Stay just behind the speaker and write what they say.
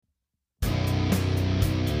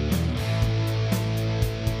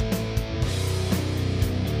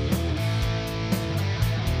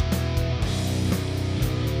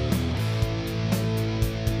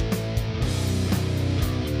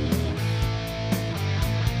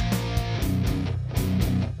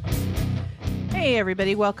Hey,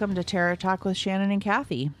 everybody. Welcome to Terror Talk with Shannon and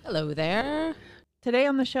Kathy. Hello there. Today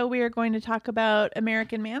on the show, we are going to talk about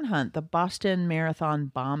American Manhunt, the Boston Marathon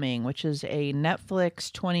bombing, which is a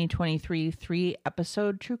Netflix 2023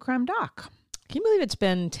 3-episode true crime doc. Can you believe it's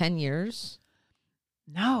been 10 years?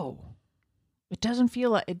 No, it doesn't feel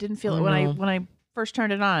like it didn't feel Oh, when no. I first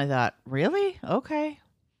turned it on. I thought, really? Okay,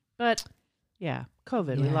 but yeah,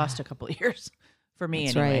 COVID. We Yeah. lost a couple of years for me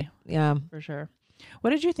That's anyway. right. Yeah. For sure.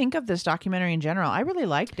 What did you think of this documentary in general? I really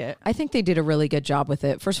liked it. I think they did a really good job with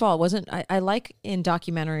it. First of all, it wasn't, I like the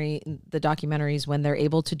documentaries when they're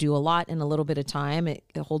able to do a lot in a little bit of time. It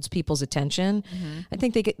holds people's attention. Mm-hmm. I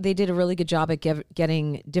think they did a really good job at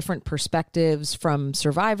getting different perspectives from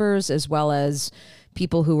survivors as well as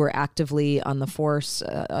people who were actively on the force,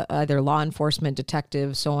 either law enforcement,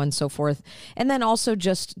 detectives, so on and so forth. And then also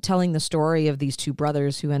just telling the story of these two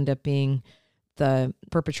brothers who end up being the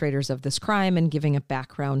perpetrators of this crime and giving a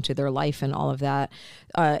background to their life and all of that.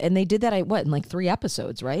 And they did that, in like 3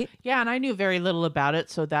 episodes, right? Yeah, and I knew very little about it,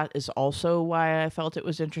 so that is also why I felt it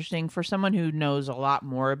was interesting. For someone who knows a lot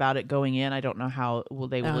more about it going in, I don't know how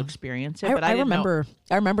they will experience it. But I remember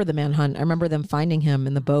the manhunt. I remember them finding him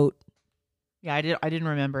in the boat. Yeah, I didn't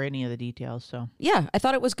remember any of the details. So yeah, I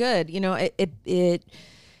thought it was good. You know, it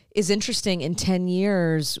is interesting. In 10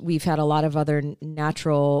 years, we've had a lot of other not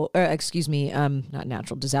natural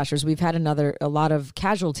disasters. We've had a lot of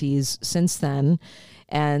casualties since then.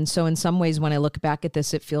 And so in some ways, when I look back at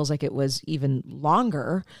this, it feels like it was even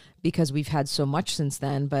longer because we've had so much since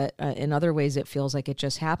then. But in other ways, it feels like it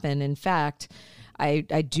just happened. In fact, I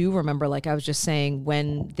do remember, like I was just saying,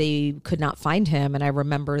 when they could not find him, and I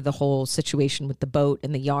remember the whole situation with the boat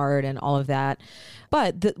and the yard and all of that.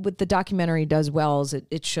 But what the documentary does well is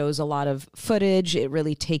it shows a lot of footage. It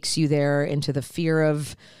really takes you there into the fear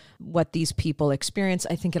of what these people experience.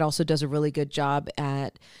 I think it also does a really good job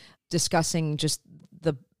at discussing just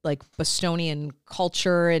the Bostonian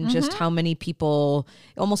culture and just how many people,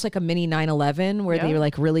 almost like a mini 9/11, where they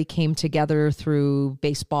like really came together through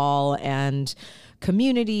baseball and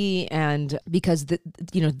community, and because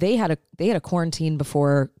they had a quarantine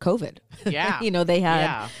before COVID. yeah,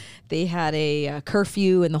 They had a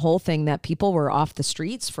curfew and the whole thing, that people were off the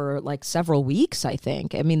streets for like several weeks, I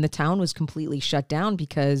think. I mean, the town was completely shut down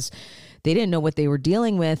because they didn't know what they were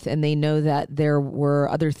dealing with, and they know that there were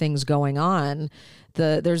other things going on.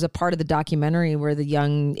 There's a part of the documentary where the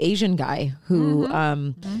young Asian guy who,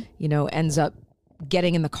 ends up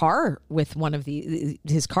getting in the car with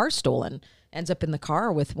his car stolen, ends up in the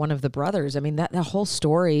car with one of the brothers. I mean, that whole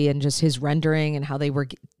story and just his rendering and how they were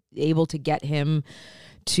able to get him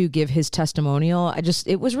to give his testimonial.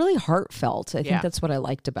 It was really heartfelt. I think that's what I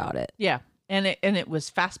liked about it. Yeah. And it was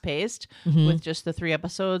fast paced with just the 3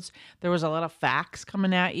 episodes. There was a lot of facts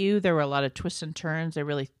coming at you. There were a lot of twists and turns. They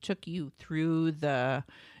really took you through the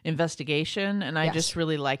investigation. And I just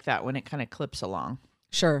really like that when it kind of clips along.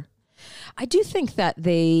 Sure. I do think that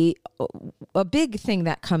a big thing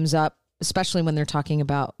that comes up, especially when they're talking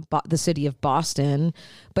about the city of Boston,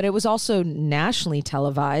 but it was also nationally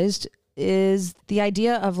televised, is the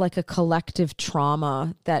idea of like a collective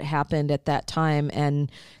trauma that happened at that time,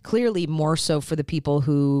 and clearly more so for the people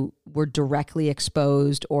who were directly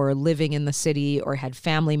exposed or living in the city or had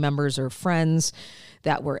family members or friends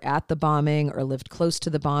that were at the bombing or lived close to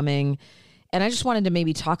the bombing. And I just wanted to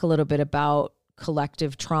maybe talk a little bit about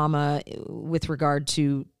collective trauma with regard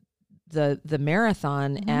to the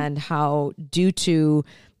marathon and how, due to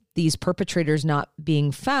these perpetrators not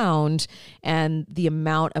being found and the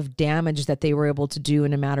amount of damage that they were able to do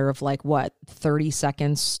in a matter of 30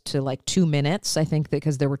 seconds to 2 minutes, I think,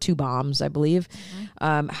 because there were 2 bombs, I believe,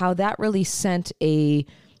 how that really sent a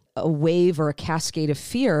wave or a cascade of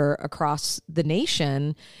fear across the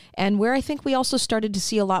nation, and where I think we also started to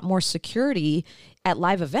see a lot more security at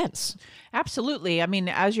live events. Absolutely. I mean,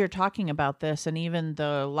 as you're talking about this, and even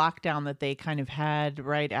the lockdown that they kind of had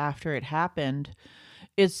right after it happened,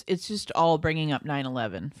 it's just all bringing up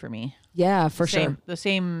 9/11 for me. Yeah, for sure. The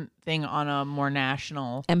same thing on a more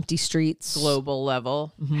national, empty streets, global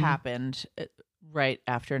level happened right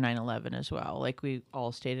after 9/11 as well. Like, we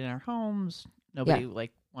all stayed in our homes. Nobody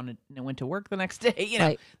went to work the next day,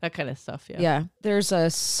 right. That kind of stuff. Yeah. Yeah. There's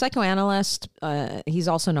a psychoanalyst. He's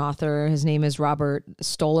also an author. His name is Robert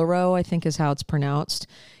Stolorow, I think is how it's pronounced.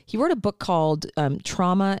 He wrote a book called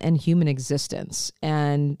Trauma and Human Existence.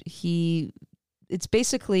 And it's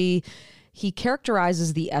basically, he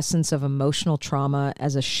characterizes the essence of emotional trauma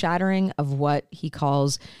as a shattering of what he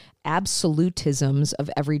calls absolutisms of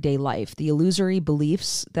everyday life, the illusory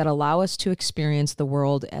beliefs that allow us to experience the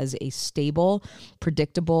world as a stable,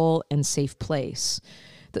 predictable, and safe place.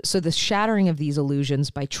 So the shattering of these illusions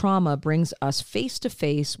by trauma brings us face to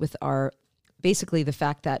face with our, basically the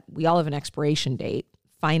fact that we all have an expiration date,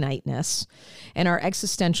 finiteness, and our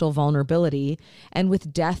existential vulnerability, and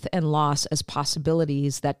with death and loss as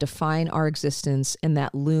possibilities that define our existence and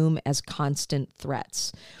that loom as constant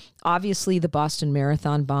threats. Obviously, the Boston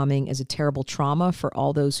Marathon bombing is a terrible trauma for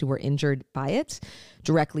all those who were injured by it,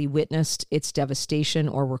 directly witnessed its devastation,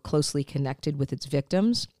 or were closely connected with its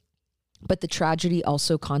victims. But the tragedy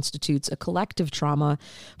also constitutes a collective trauma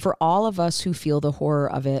for all of us who feel the horror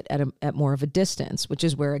of it at more of a distance, which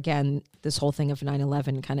is where, again, this whole thing of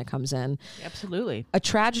 9/11 kind of comes in. Absolutely. A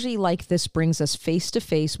tragedy like this brings us face to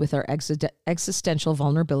face with our existential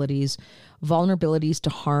vulnerabilities to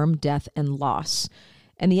harm, death, and loss.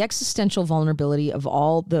 And the existential vulnerability of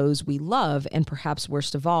all those we love, and perhaps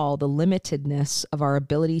worst of all, the limitedness of our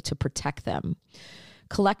ability to protect them.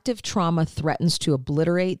 Collective trauma threatens to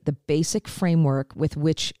obliterate the basic framework with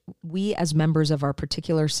which we as members of our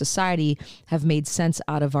particular society have made sense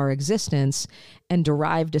out of our existence and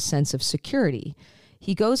derived a sense of security.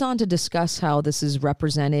 He goes on to discuss how this is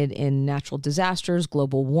represented in natural disasters,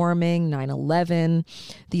 global warming, 9/11.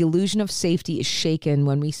 The illusion of safety is shaken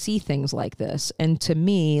when we see things like this. And to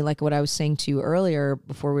me, like what I was saying to you earlier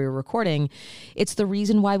before we were recording, it's the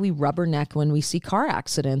reason why we rubberneck when we see car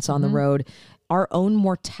accidents on the road. Our own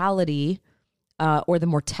mortality or the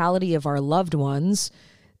mortality of our loved ones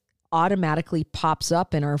automatically pops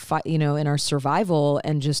up in our in our survival,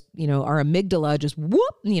 and just our amygdala just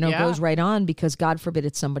whoop goes right on, because God forbid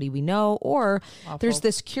it's somebody we know, or Awful. There's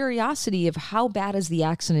this curiosity of how bad is the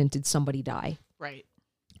accident, did somebody die? Right.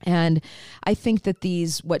 And I think that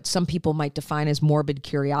these, what some people might define as morbid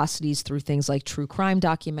curiosities through things like true crime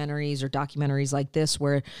documentaries or documentaries like this,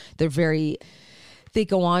 where they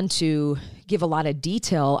go on to give a lot of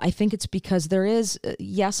detail. I think it's because there is,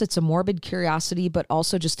 yes, it's a morbid curiosity, but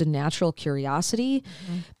also just a natural curiosity.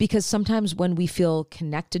 Because sometimes when we feel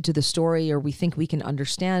connected to the story or we think we can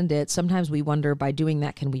understand it, sometimes we wonder, by doing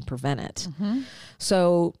that, can we prevent it?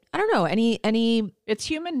 So I don't know, any. It's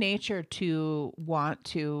human nature to want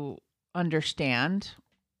to understand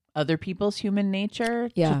other people's human nature,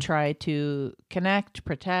 to try to connect,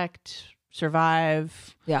 protect,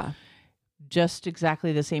 survive. Yeah. Just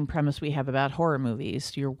exactly the same premise we have about horror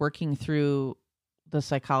movies. You're working through the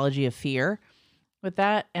psychology of fear with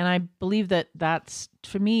that. And I believe that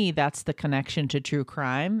for me, that's the connection to true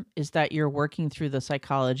crime, is that you're working through the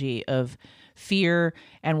psychology of fear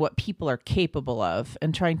and what people are capable of,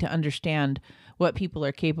 and trying to understand what people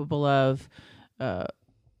are capable of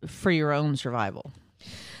for your own survival.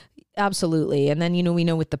 Absolutely. And then, we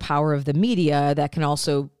know with the power of the media, that can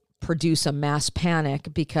also produce a mass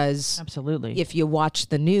panic, because absolutely, if you watch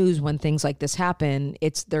the news when things like this happen,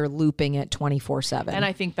 they're looping it 24/7. And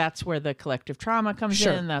I think that's where the collective trauma comes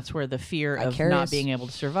in. That's where the fear of not being able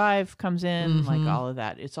to survive comes in. Like all of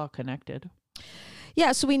that, it's all connected.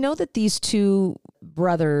 Yeah. So we know that these two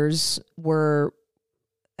brothers were,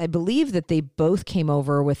 I believe that they both came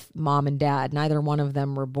over with mom and dad. Neither one of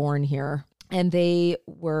them were born here, and they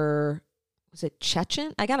were, was it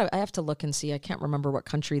Chechen? I have to look and see. I can't remember what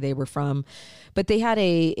country they were from, but they had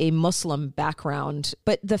a Muslim background.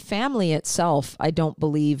 But the family itself, I don't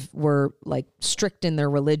believe, were like strict in their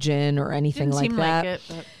religion or anything Didn't like seem that. Like it,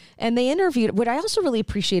 but... And they interviewed, what I also really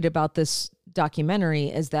appreciate about this documentary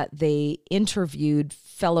is that they interviewed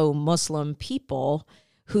fellow Muslim people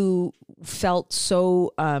who felt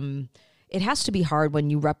so, it has to be hard when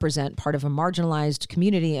you represent part of a marginalized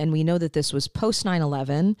community. And we know that this was post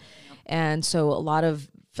 9/11. And so a lot of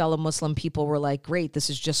fellow Muslim people were like, great, this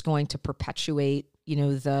is just going to perpetuate,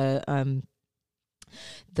 the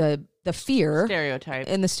fear stereotype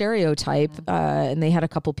and the stereotype. And they had a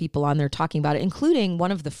couple people on there talking about it, including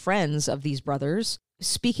one of the friends of these brothers,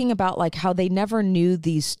 speaking about like how they never knew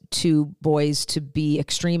these two boys to be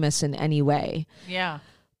extremists in any way. Yeah.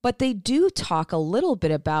 But they do talk a little bit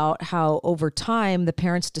about how over time the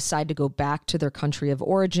parents decide to go back to their country of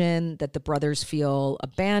origin, that the brothers feel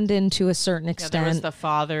abandoned to a certain extent. There was the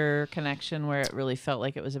father connection where it really felt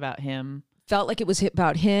like it was about him. Felt like it was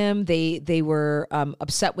about him. They were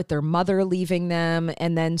upset with their mother leaving them,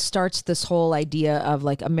 and then starts this whole idea of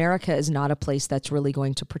like, America is not a place that's really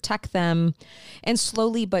going to protect them. And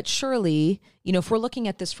slowly but surely, if we're looking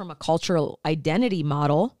at this from a cultural identity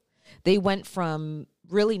model, they went from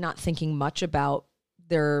really not thinking much about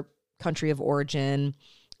their country of origin,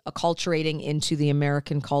 acculturating into the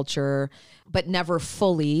American culture, but never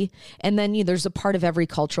fully. And then there's a part of every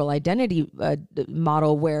cultural identity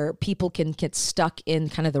model where people can get stuck in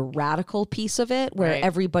kind of the radical piece of it, where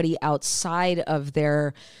everybody outside of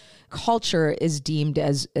their culture is deemed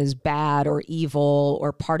as bad or evil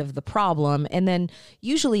or part of the problem. And then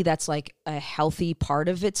usually that's like a healthy part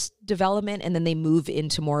of its development. And then they move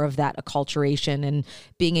into more of that acculturation and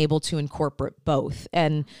being able to incorporate both.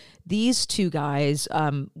 And these two guys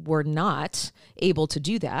were not able to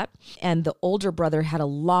do that. And the older brother had a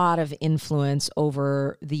lot of influence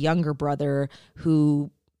over the younger brother,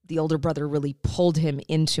 who the older brother really pulled him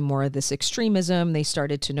into more of this extremism. They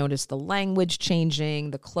started to notice the language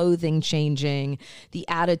changing, the clothing changing, the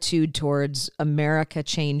attitude towards America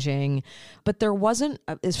changing. But there wasn't,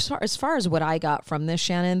 as far as what I got from this,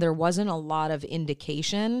 Shannon, there wasn't a lot of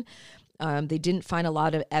indication. They didn't find a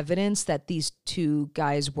lot of evidence that these two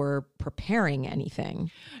guys were preparing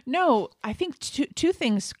anything. No, I think two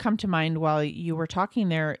things come to mind while you were talking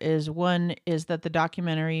there. One is that the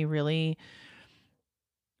documentary really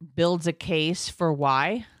builds a case for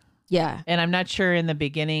why. Yeah. And I'm not sure in the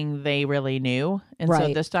beginning they really knew. And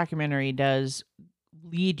so this documentary does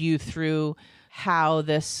lead you through how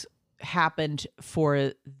this happened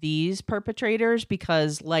for these perpetrators,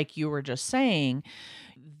 because like you were just saying,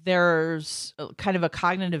 there's kind of a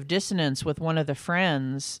cognitive dissonance with one of the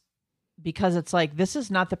friends, because it's like, this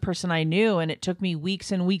is not the person I knew. And it took me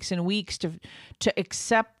weeks and weeks and weeks to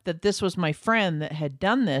accept that this was my friend that had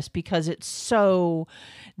done this, because it's so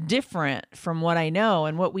different from what I know.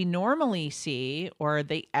 And what we normally see, or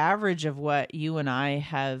the average of what you and I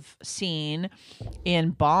have seen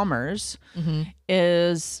in bombers,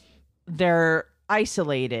 is they're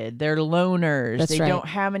isolated, they're loners. That's they right. don't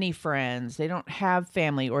have any friends, they don't have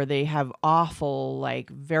family, or they have awful,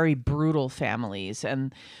 like very brutal families,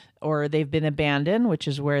 or they've been abandoned, which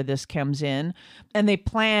is where this comes in. And they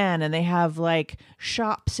plan, and they have like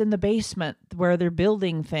shops in the basement where they're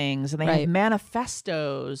building things, and they have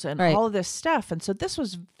manifestos and all of this stuff. And so this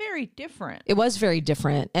was very different. It was very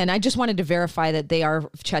different. And I just wanted to verify that they are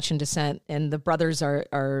Chechen descent. And the brothers are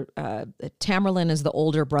Tamerlan is the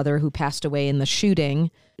older brother who passed away in the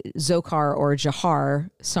shooting. Zokhar, or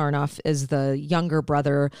Jahar Sarnoff, is the younger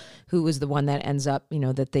brother, who was the one that ends up,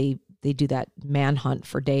 that they do that manhunt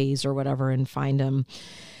for days or whatever and find him.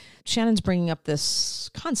 Shannon's bringing up this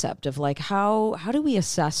concept of like, how do we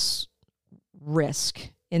assess risk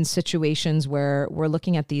in situations where we're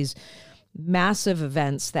looking at these massive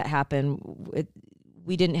events that happen?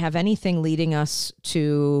 We didn't have anything leading us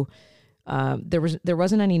to, there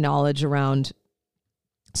wasn't any knowledge around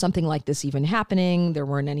something like this even happening. There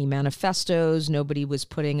weren't any manifestos. Nobody was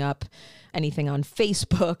putting up anything on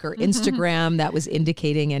Facebook or Instagram that was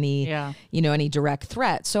indicating any, any direct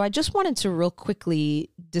threat. So I just wanted to real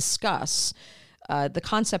quickly discuss the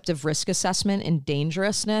concept of risk assessment and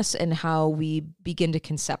dangerousness and how we begin to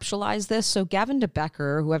conceptualize this. So Gavin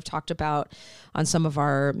DeBecker, who I've talked about on some of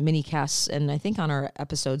our mini casts and I think on our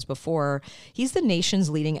episodes before, he's the nation's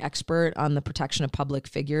leading expert on the protection of public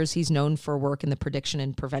figures. He's known for work in the prediction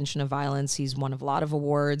and prevention of violence. He's won a lot of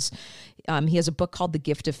awards. He has a book called The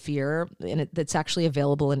Gift of Fear, and that's actually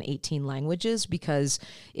available in 18 languages, because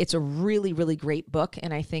it's a really, really great book.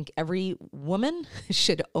 And I think every woman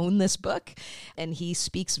should own this book. And he's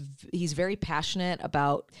very passionate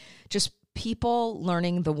about just people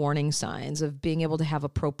learning the warning signs of being able to have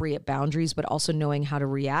appropriate boundaries, but also knowing how to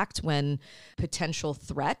react when potential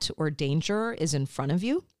threat or danger is in front of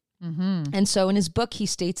you. And so in his book, he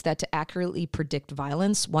states that to accurately predict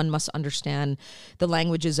violence, one must understand the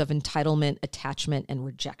languages of entitlement, attachment, and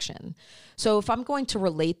rejection. So if I'm going to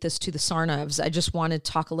relate this to the Sarnovs, I just want to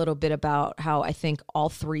talk a little bit about how I think all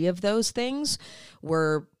three of those things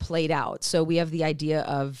were played out. So we have the idea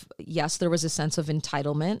of, yes, there was a sense of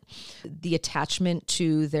entitlement, the attachment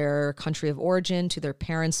to their country of origin, to their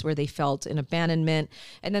parents, where they felt an abandonment,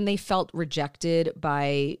 and then they felt rejected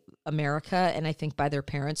by America, and I think by their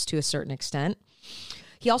parents to a certain extent.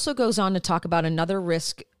 He also goes on to talk about another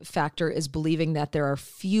risk factor is believing that there are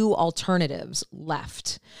few alternatives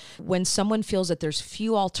left. When someone feels that there's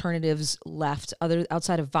few alternatives left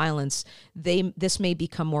outside of violence, this may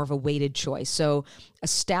become more of a weighted choice. So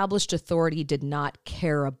established authority did not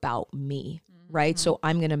care about me. Right. So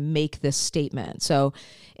I'm going to make this statement. So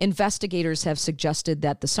investigators have suggested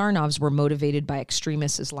that the Sarnovs were motivated by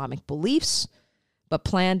extremist Islamic beliefs, but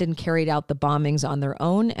planned and carried out the bombings on their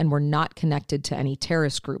own and were not connected to any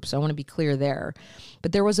terrorist groups. I want to be clear there.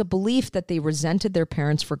 But there was a belief that they resented their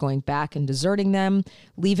parents for going back and deserting them,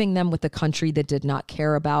 leaving them with a country that did not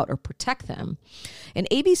care about or protect them. And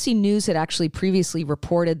ABC News had actually previously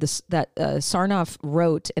reported that Sarnoff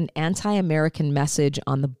wrote an anti-American message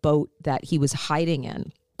on the boat that he was hiding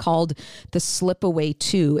in, called the Slipaway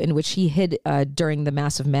 2, in which he hid during the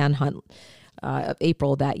massive manhunt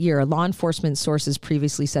April that year. Law enforcement sources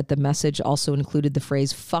previously said the message also included the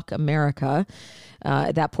phrase "fuck America."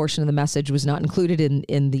 That portion of the message was not included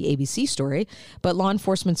in the ABC story, but law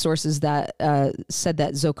enforcement sources that said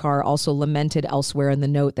that Zocar also lamented elsewhere in the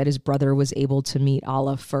note that his brother was able to meet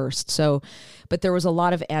Allah first. So, but there was a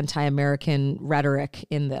lot of anti-American rhetoric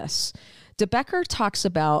in this. De Becker talks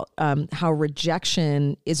about how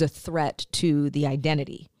rejection is a threat to the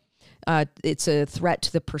identity. It's a threat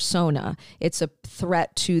to the persona. It's a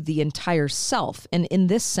threat to the entire self. And in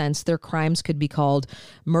this sense, their crimes could be called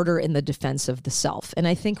murder in the defense of the self. And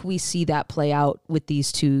I think we see that play out with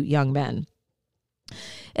these two young men.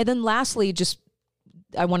 And then lastly,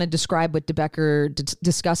 I want to describe what De Becker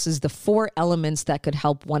discusses the 4 elements that could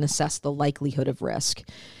help one assess the likelihood of risk.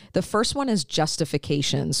 The first one is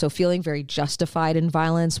justification. So feeling very justified in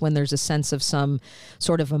violence when there's a sense of some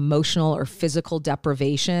sort of emotional or physical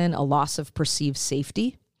deprivation, a loss of perceived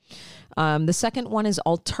safety. The second one is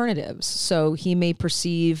alternatives. So he may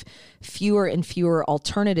perceive fewer and fewer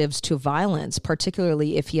alternatives to violence,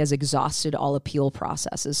 particularly if he has exhausted all appeal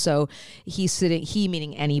processes. So he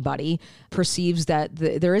meaning anybody, perceives that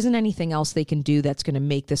there isn't anything else they can do that's going to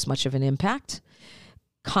make this much of an impact.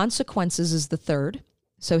 Consequences is the third.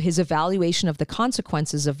 So his evaluation of the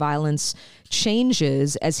consequences of violence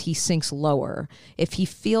changes as he sinks lower. If he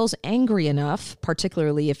feels angry enough,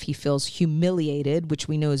 particularly if he feels humiliated, which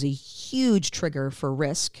we know is a huge trigger for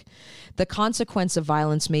risk, the consequence of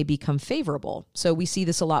violence may become favorable. So we see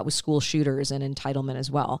this a lot with school shooters and entitlement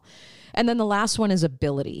as well. And then the last one is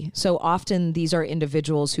ability. So often these are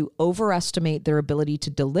individuals who overestimate their ability to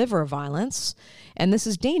deliver violence. And this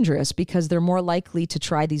is dangerous because they're more likely to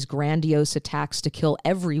try these grandiose attacks to kill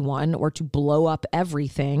everyone or to blow up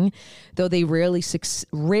everything. Though they rarely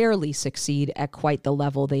succeed at quite the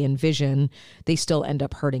level they envision, they still end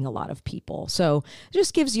up hurting a lot of people. So it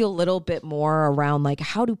just gives you a little bit more around like,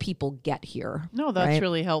 how do people get here? No, that's right?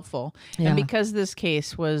 really helpful. Yeah. And because this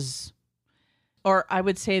case was... Or I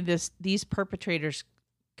would say these perpetrators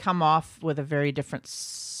come off with a very different,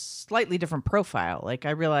 slightly different profile. Like I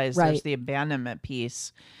realize there's the abandonment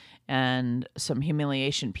piece and some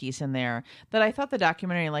humiliation piece in there that I thought the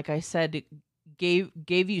documentary, like I said, gave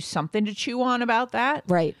you something to chew on about that.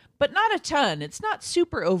 Right. But not a ton. It's not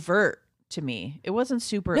super overt to me. It wasn't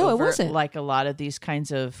super overt it wasn't. like a lot of these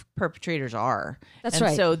kinds of perpetrators are. That's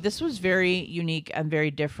right. So this was very unique and very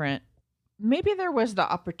different. Maybe there was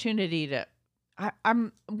the opportunity to...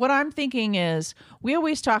 what I'm thinking is we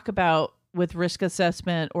always talk about with risk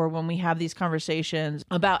assessment or when we have these conversations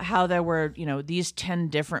about how there were, these 10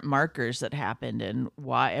 different markers that happened and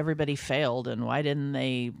why everybody failed and why didn't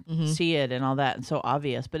they see it and all that and so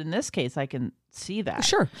obvious. But in this case, I can see that.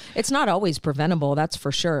 Sure. It's not always preventable. That's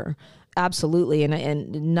for sure. Absolutely.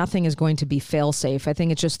 And nothing is going to be fail safe. I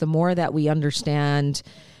think it's just the more that we understand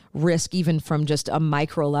risk, even from just a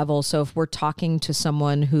micro level. So if we're talking to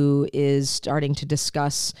someone who is starting to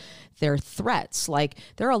discuss their threats, like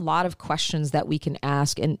there are a lot of questions that we can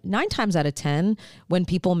ask. And 9 times out of 10, when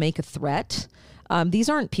people make a threat, these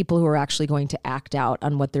aren't people who are actually going to act out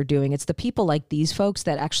on what they're doing. It's the people like these folks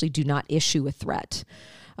that actually do not issue a threat.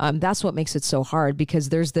 That's what makes it so hard, because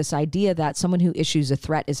there's this idea that someone who issues a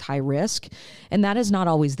threat is high risk, and that is not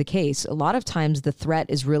always the case. A lot of times the threat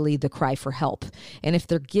is really the cry for help. And if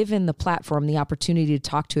they're given the platform, the opportunity to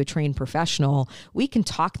talk to a trained professional, we can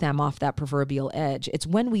talk them off that proverbial edge. It's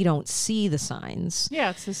when we don't see the signs. Yeah,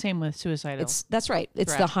 it's the same with suicidal. That's right.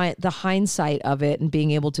 It's the hindsight of it and being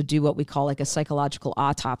able to do what we call like a psychological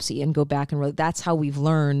autopsy and go back and that's how we've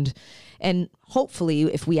learned. And hopefully,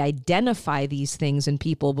 if we identify these things in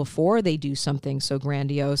people before they do something so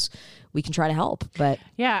grandiose, we can try to help. But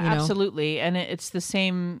yeah, absolutely. And it's the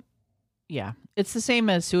same. Yeah, it's the same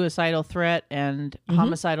as suicidal threat and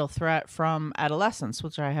homicidal threat from adolescence,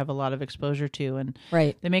 which I have a lot of exposure to. And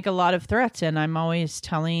they make a lot of threats. And I'm always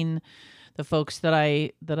telling the folks that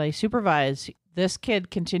I supervise, this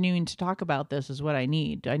kid continuing to talk about this is what I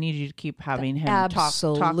need. I need you to keep having him talk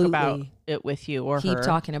about it with you or keep her.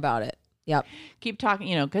 talking about it. Yep. Keep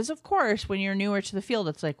talking, because of course, when you're newer to the field,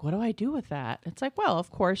 it's like, what do I do with that? It's like, well,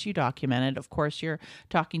 of course you document it. Of course you're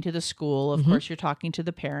talking to the school. Of course you're talking to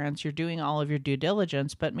the parents. You're doing all of your due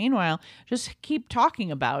diligence. But meanwhile, just keep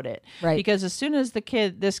talking about it. Right. Because as soon as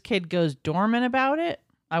this kid goes dormant about it,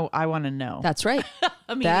 I want to know. That's right.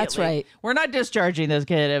 That's right. We're not discharging this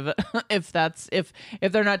kid if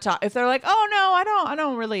they're not if they're like, oh no, I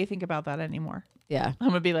don't really think about that anymore. Yeah. I'm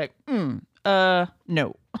gonna be like,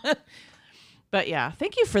 no. But yeah,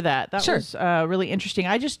 thank you for that. That was really interesting.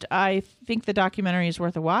 I think the documentary is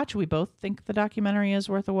worth a watch. We both think the documentary is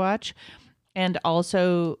worth a watch. And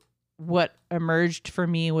also what emerged for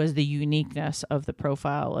me was the uniqueness of the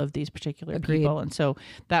profile of these particular Agreed. people. And so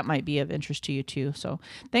that might be of interest to you too. So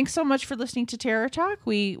thanks so much for listening to Terror Talk.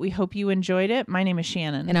 We hope you enjoyed it. My name is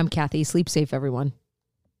Shannon. And I'm Kathy. Sleep safe, everyone.